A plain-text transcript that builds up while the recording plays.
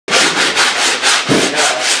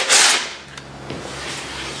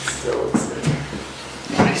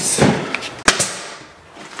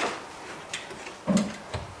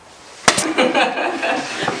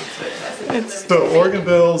So Oregon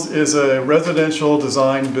BILDS is a residential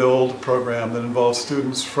design build program that involves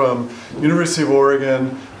students from University of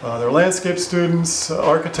Oregon. They're landscape students,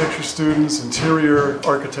 architecture students, interior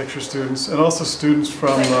architecture students, and also students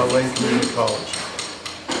from Lane Community College.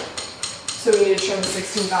 So we need to turn the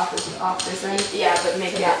 16th off this end? Yeah, but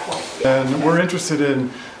make that point. And we're interested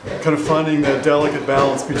in kind of finding that delicate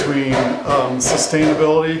balance between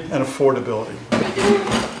sustainability and affordability.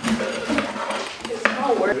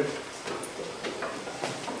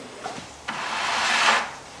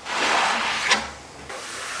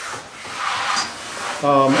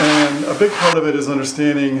 And a big part of it is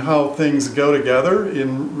understanding how things go together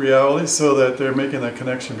in reality so that they're making that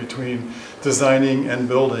connection between designing and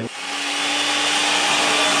building.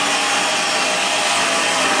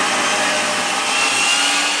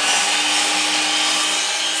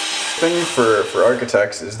 The thing for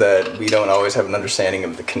architects is that we don't always have an understanding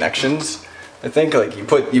of the connections. I think like you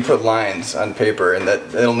put lines on paper and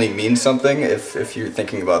that only means something if you're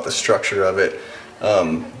thinking about the structure of it,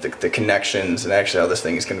 the connections, and actually how this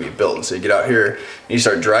thing is going to be built. And so you get out here and you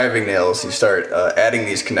start driving nails, you start adding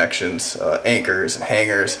these connections, anchors and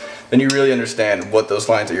hangers, then you really understand what those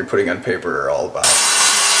lines that you're putting on paper are all about.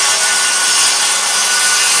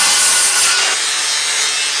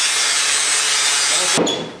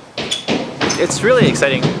 It's really an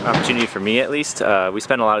exciting opportunity for me, at least. We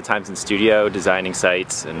spend a lot of times in studio designing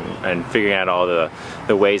sites and figuring out all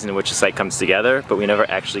the ways in which a site comes together, but we never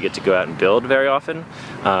actually get to go out and build very often.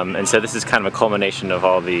 And so this is kind of a culmination of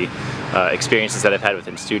all the experiences that I've had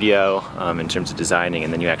within studio in terms of designing,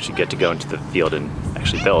 and then you actually get to go into the field and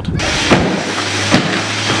actually build.